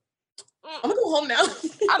like, I'm gonna go home now.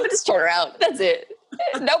 I'm gonna just turn around. That's it.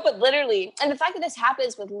 No, but literally, and the fact that this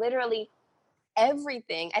happens with literally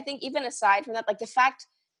everything, I think even aside from that, like the fact,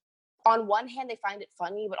 on one hand, they find it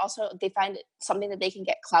funny, but also they find it something that they can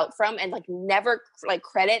get clout from and like never like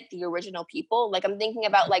credit the original people. Like I'm thinking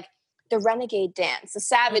about like the Renegade dance, the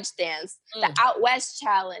Savage dance, the Out West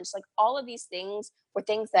challenge, like all of these things were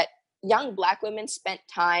things that young Black women spent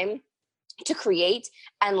time to create,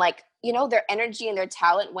 and like, you know, their energy and their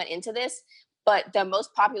talent went into this. But the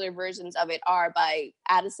most popular versions of it are by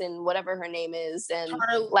Addison, whatever her name is, and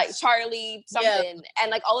like Charlie something,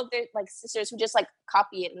 and like all of their like sisters who just like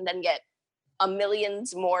copy it and then get a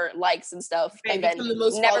millions more likes and stuff, and then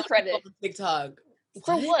never credit TikTok.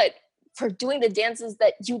 For what? For doing the dances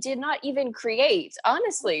that you did not even create,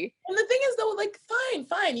 honestly. And the thing is though, like,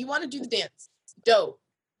 fine, you want to do the dance, dope.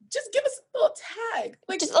 Just give us a little tag,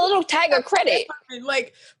 like just a little tag or credit,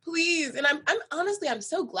 like please. And I'm honestly, I'm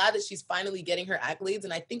so glad that she's finally getting her accolades,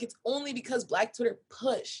 and I think it's only because Black Twitter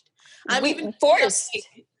pushed. I'm even forced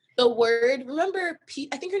the word. Remember,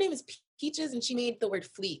 I think her name is Peaches, and she made the word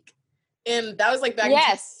fleek, and that was like back in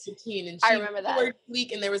 2015. And she I remember that the word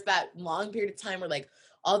fleek, and there was that long period of time where like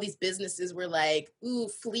all these businesses were like, ooh,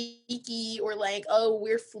 fleeky, or like, oh,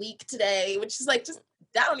 we're fleek today, which is like, just,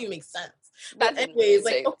 that don't even make sense. But anyways,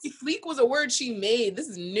 like, okay, fleek was a word she made. This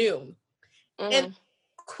is new. And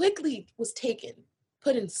quickly was taken,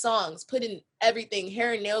 put in songs, put in everything,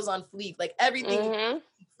 hair and nails on fleek, like everything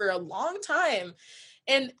for a long time.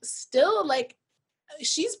 And still, like,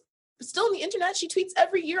 she's still on the internet. She tweets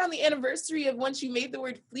every year on the anniversary of when she made the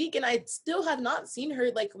word fleek, and I still have not seen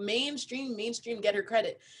her like mainstream get her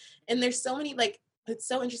credit. And there's so many, like, it's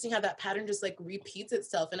so interesting how that pattern just like repeats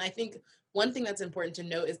itself. And I think one thing that's important to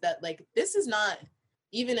note is that, like, this is not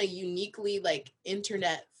even a uniquely like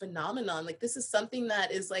internet phenomenon. Like, this is something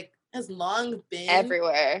that is like has long been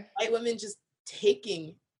everywhere. White women just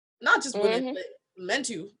taking, not just women, but men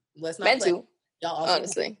too. Let's not play. Y'all also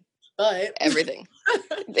honestly. But everything.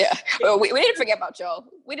 Yeah. Well, we didn't forget about y'all.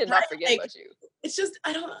 We did not forget about you. It's just,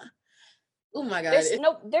 I don't, oh my God.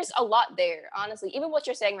 There's a lot there, honestly. Even what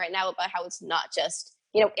you're saying right now about how it's not just,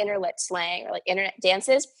 you know, internet slang or like internet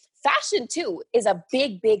dances. Fashion too is a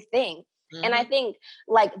big, big thing. And I think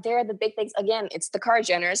like they're the big things. Again, it's the Kar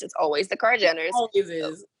Jenners. It's always the Kar Jenners. It always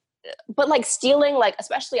is. But like stealing, like,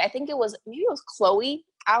 especially, I think maybe it was Chloe.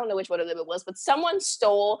 I don't know which one of them it was, but someone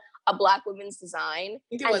stole a Black woman's design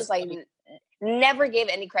and just like never gave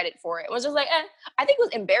any credit for it. It was just like, I think it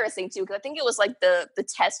was embarrassing too, because I think it was like the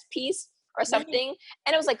test piece or something.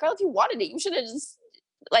 And it was like, girl, if you wanted it, you should have just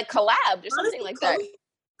like collabed or something like that.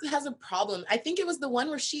 Has a problem. I think it was the one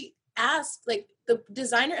where she asked, like, the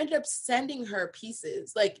designer ended up sending her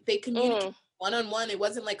pieces. Like, they communicated one-on-one. It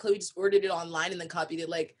wasn't like Chloe just ordered it online and then copied it.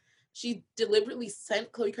 Like, she deliberately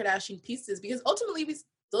sent Khloe Kardashian pieces because ultimately we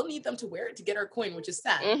still need them to wear it to get our coin, which is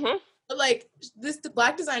sad. But like, this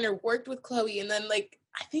Black designer worked with Chloe, and then like,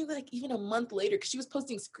 I think like even a month later, because she was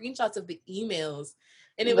posting screenshots of the emails,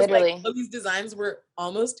 and it was like Chloe's designs were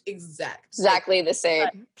almost exactly the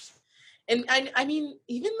same. And I mean,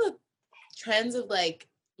 even the trends of like,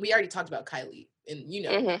 we already talked about Kylie, and you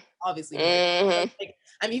know, obviously, like,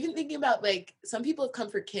 I'm even thinking about like, some people have come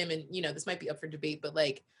for Kim, and you know, this might be up for debate, but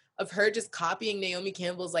like, of her just copying Naomi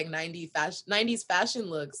Campbell's like 90s fashion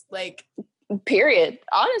looks, like, period,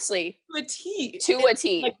 honestly, to a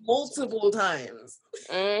T, like multiple times.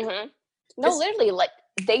 No, literally, like,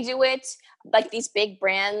 they do it, like, these big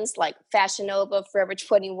brands like Fashion Nova, Forever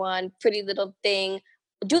 21, Pretty Little Thing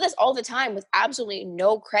do this all the time with absolutely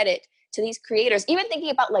no credit to these creators. Even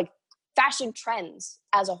thinking about like fashion trends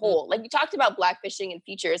as a whole, like you talked about blackfishing and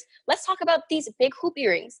features, let's talk about these big hoop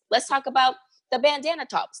earrings, let's talk about the bandana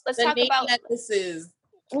tops, let's talk about necklaces,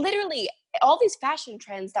 literally all these fashion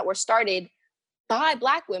trends that were started by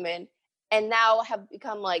Black women and now have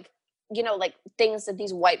become like, you know, like things that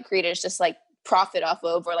these white creators just like profit off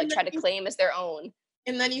of or like try to claim as their own.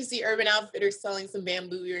 And then you see Urban Outfitters selling some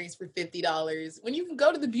bamboo earrings for $50 when you can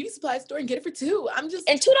go to the beauty supply store and get it for $2.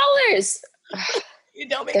 And $2. It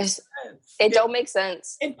don't make sense. It don't make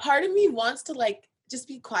sense. And part of me wants to like just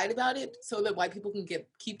be quiet about it so that white people can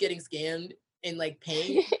keep getting scammed and like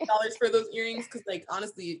paying dollars for those earrings. Because like,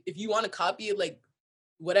 honestly, if you want to copy it, like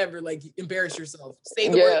whatever, like embarrass yourself, say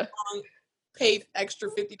the word wrong, pay extra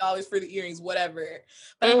 $50 for the earrings, whatever.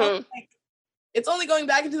 But like, it's only going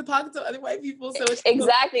back into the pockets of other white people. So it's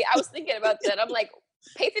exactly. I was thinking about that. I'm like,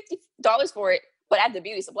 pay $50 for it, but at the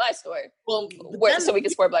beauty supply store. Well, so we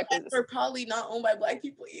can support Black business. We're probably not owned by Black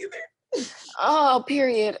people either. Oh,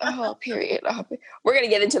 period. We're gonna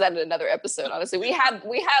get into that in another episode. Honestly, we have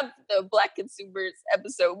the Black consumers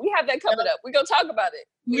episode. We have that coming up. We're gonna talk about it.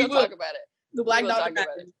 We're gonna talk about it. The Black dog.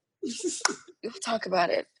 We'll talk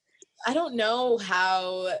about it. I don't know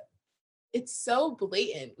how. It's so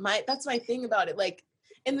blatant. That's my thing about it. Like,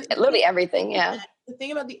 and literally everything. Yeah. The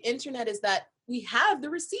thing about the internet is that we have the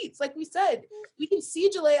receipts. Like we said, we can see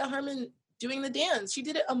Jalaiah Harmon doing the dance. She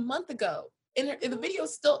did it a month ago, and the video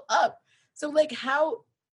is still up. So, like, how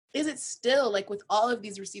is it still, like, with all of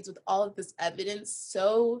these receipts, with all of this evidence,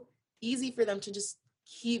 so easy for them to just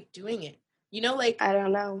keep doing it? You know, like, I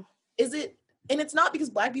don't know. Is it? And it's not because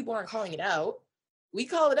Black people aren't calling it out. We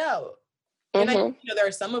call it out. And I, you know, there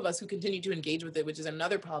are some of us who continue to engage with it, which is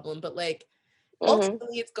another problem. But like,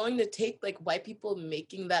 ultimately, it's going to take like white people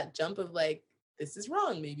making that jump of like, this is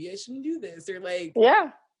wrong. Maybe I shouldn't do this, or like,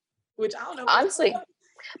 which I don't know. Honestly,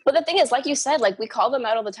 but the thing is, like you said, like we call them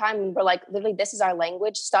out all the time, and we're like, literally, this is our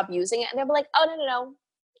language. Stop using it, and they're like, oh no,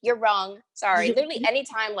 you're wrong. Sorry. Literally,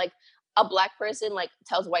 anytime like a Black person like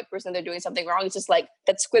tells a white person they're doing something wrong, it's just like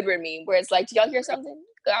that Squidward meme where it's like, do y'all hear something?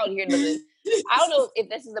 Go out and hear nothing. I don't know if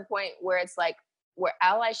this is the point where it's like where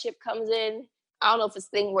allyship comes in. I don't know if it's a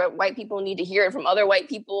thing where white people need to hear it from other white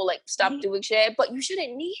people, like stop doing shit, but you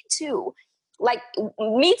shouldn't need to. like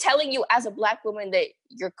me telling you as a Black woman that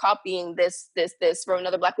you're copying this from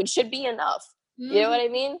another Black woman should be enough. Mm-hmm. You know what I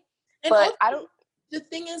mean? And but also, I don't. The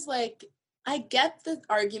thing is, like, I get the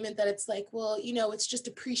argument that it's like, well, you know, it's just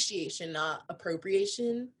appreciation, not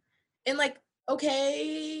appropriation. And like,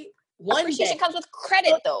 okay, appreciation comes with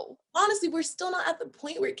credit, though. Honestly, we're still not at the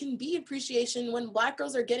point where it can be appreciation when Black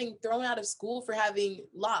girls are getting thrown out of school for having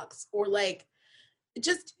locks, or like,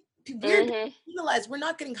 just we're penalized. We're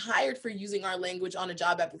not getting hired for using our language on a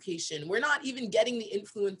job application. We're not even getting the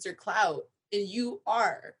influencer clout, and you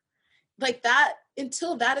are. Like that,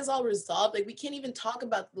 until that is all resolved, like we can't even talk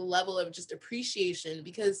about the level of just appreciation,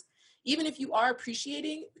 because even if you are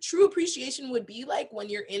appreciating, true appreciation would be like when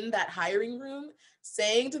you're in that hiring room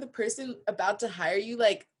saying to the person about to hire you,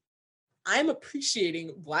 like, I'm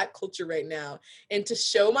appreciating Black culture right now, and to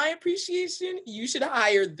show my appreciation, you should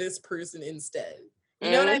hire this person instead.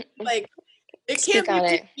 You know what I mean? Like, it can't be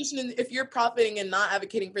appreciation if you're profiting and not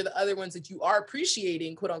advocating for the other ones that you are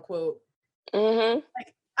appreciating, quote unquote.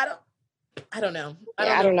 Like, I don't know.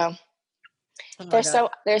 I don't know. Oh,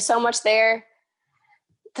 there's so much there.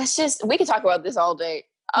 That's just, we could talk about this all day.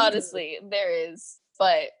 Honestly, there is.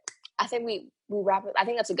 But I think we wrap it. I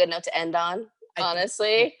think that's a good note to end on,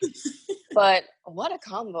 honestly. But what a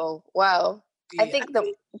combo. Wow. Yeah. I think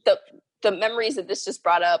the memories that this just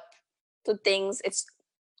brought up, the things, it's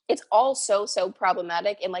all so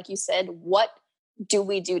problematic. And like you said, what do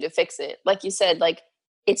we do to fix it? Like you said, like,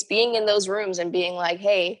 it's being in those rooms and being like,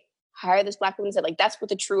 hey, hire this Black woman. Like, that's what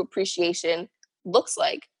the true appreciation looks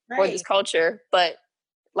like for this culture. But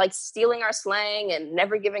like stealing our slang and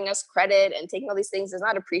never giving us credit and taking all these things is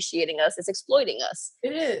not appreciating us. It's exploiting us.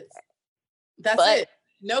 It is. That's it.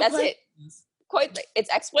 No, that's questions. It. It's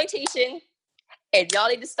exploitation, and y'all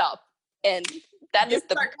need to stop. And that is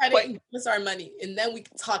the credit. Give us our money, and then we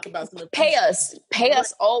can talk about some. Pay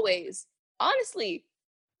us always. Honestly,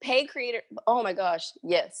 pay creator. Oh my gosh,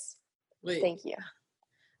 yes. Thank you.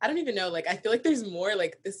 I don't even know. Like, I feel like there's more.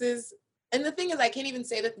 Like, this is, and the thing is, I can't even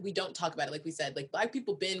say that we don't talk about it. Like we said, like, Black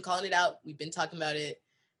people been calling it out. We've been talking about it.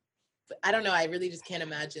 But I don't know. I really just can't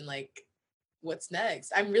imagine, like, what's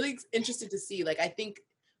next. I'm really interested to see. Like, I think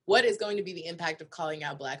what is going to be the impact of calling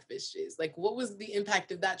out Blackfishes? Like, what was the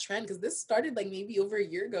impact of that trend? Because this started like maybe over a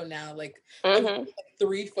year ago now. Like, like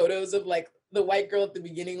 3 photos of like the white girl at the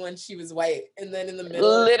beginning when she was white, and then in the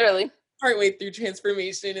middle, literally partway through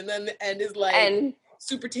transformation, and then the end is like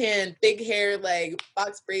super tan, big hair, like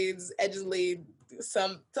box braids, edges laid,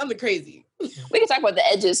 something crazy. We can talk about the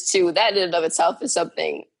edges too. That in and of itself is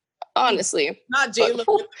something, honestly. Not J-Lo.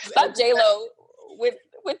 Not J-Lo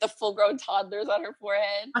with the full-grown toddlers on her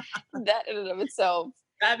forehead. That in and of itself.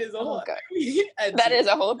 That is a whole that is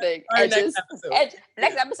a whole thing. Edges.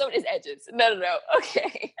 Next episode is edges. No.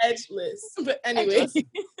 Okay. Edgeless. But anyway.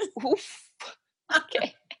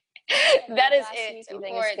 Okay. That is it. I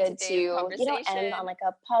think it's good to end on like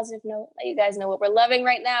a positive note. Let you guys know what we're loving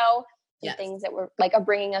right now. Yes. Things that were like are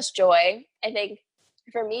bringing us joy. I think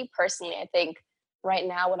for me personally, I think right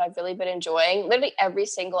now what I've really been enjoying, literally every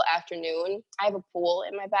single afternoon, I have a pool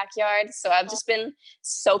in my backyard. So I've just been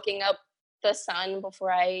soaking up the sun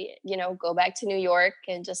before I, go back to New York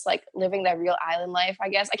and just like living that real island life, I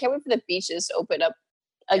guess. I can't wait for the beaches to open up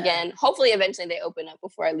again. Yeah. Hopefully eventually they open up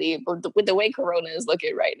before I leave. But with the way Corona is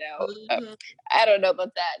looking right now, I don't know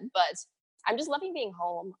about that. But I'm just loving being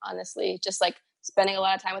home, honestly. Just like spending a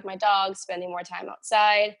lot of time with my dogs, spending more time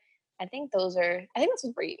outside. I think that's what's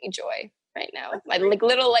bringing me joy right now. My like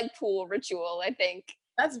little like pool ritual, I think.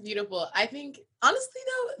 That's beautiful. I think honestly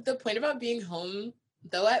though, the point about being home,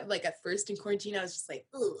 though, at first in quarantine, I was just like,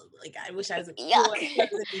 oh, like I wish I was in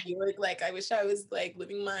New York. Like I wish I was like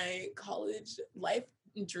living my college life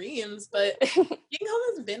dreams. But being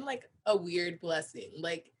home has been like a weird blessing.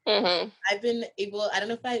 Like I've been able. I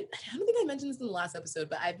don't think I mentioned this in the last episode,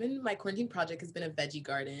 but my quarantine project has been a veggie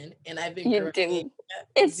garden, and I've been growing.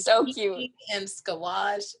 It's so cute. And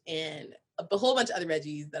squash and a whole bunch of other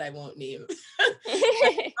veggies that I won't name.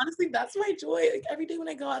 Honestly, that's my joy. Like every day when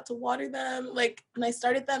I go out to water them, like when I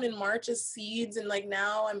started them in March as seeds, and like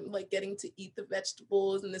now I'm like getting to eat the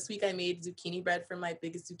vegetables. And this week I made zucchini bread from my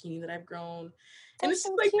biggest zucchini that I've grown. And it's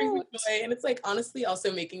just like brings me joy. And it's like honestly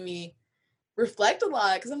also making me reflect a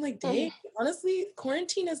lot, because I'm like, dang, honestly,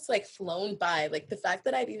 quarantine has like flown by. Like the fact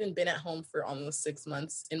that I've even been at home for almost 6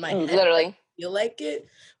 months in my head, literally I feel like it.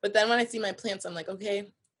 But then when I see my plants, I'm like,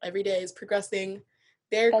 okay, every day is progressing.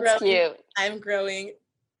 They're growing. Cute. I'm growing.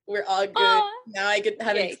 We're all good. Aww. Now I get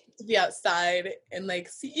to be outside and like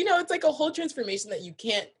see, it's like a whole transformation that you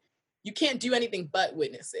can't do anything but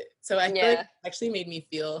witness it. So I feel like it actually made me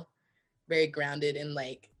feel very grounded and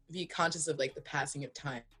like be conscious of like the passing of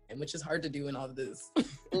time, which is hard to do in all of this.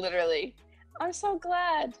 Literally. I'm so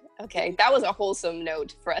glad. Okay, that was a wholesome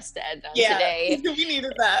note for us to end on today. We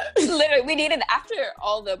needed that. Literally, we needed, after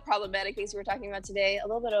all the problematic things we were talking about today, a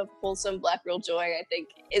little bit of wholesome Black girl joy, I think,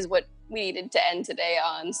 is what we needed to end today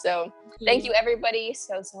on. So thank you everybody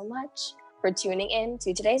so much for tuning in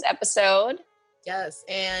to today's episode. Yes,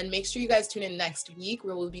 and make sure you guys tune in next week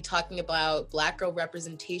where we'll be talking about Black girl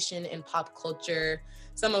representation in pop culture,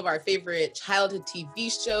 some of our favorite childhood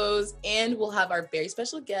TV shows, and we'll have our very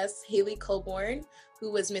special guest, Haley Coburn,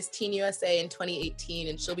 who was Miss Teen USA in 2018,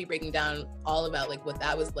 and she'll be breaking down all about like what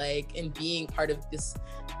that was like and being part of this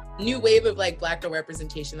new wave of like Black girl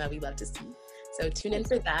representation that we love to see. So tune in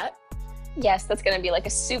for that. Yes, that's going to be like a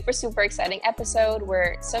super exciting episode.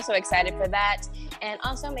 We're so excited for that. And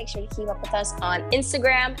also make sure to keep up with us on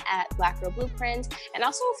Instagram at Black Girl Blueprint. And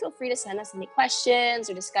also feel free to send us any questions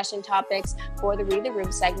or discussion topics for the Read the Room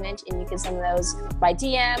segment. And you can send those by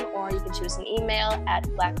DM or you can shoot us an email at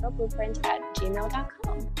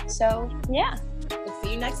blackgirlblueprint@gmail.com. So yeah. We'll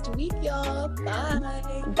see you next week, y'all.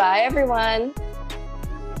 Bye. Bye, everyone.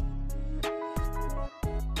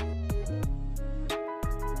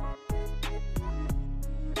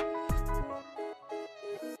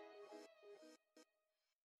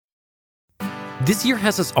 This year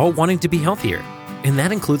has us all wanting to be healthier, and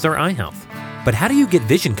that includes our eye health. But how do you get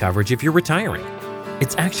vision coverage if you're retiring?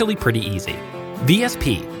 It's actually pretty easy.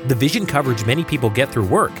 VSP, the vision coverage many people get through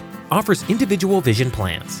work, offers individual vision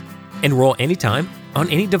plans. Enroll anytime, on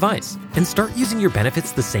any device, and start using your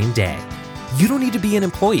benefits the same day. You don't need to be an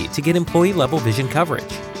employee to get employee-level vision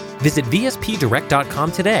coverage. Visit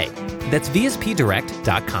vspdirect.com today. That's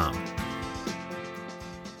vspdirect.com.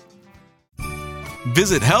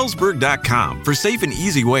 Visit Hellsberg.com for safe and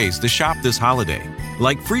easy ways to shop this holiday,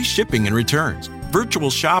 like free shipping and returns,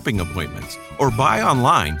 virtual shopping appointments, or buy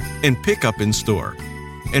online and pick up in store.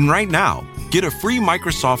 And right now, get a free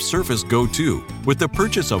Microsoft Surface Go 2 with the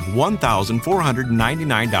purchase of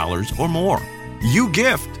 $1,499 or more. You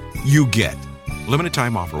gift, you get. Limited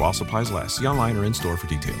time offer while supplies last. See online or in store for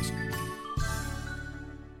details.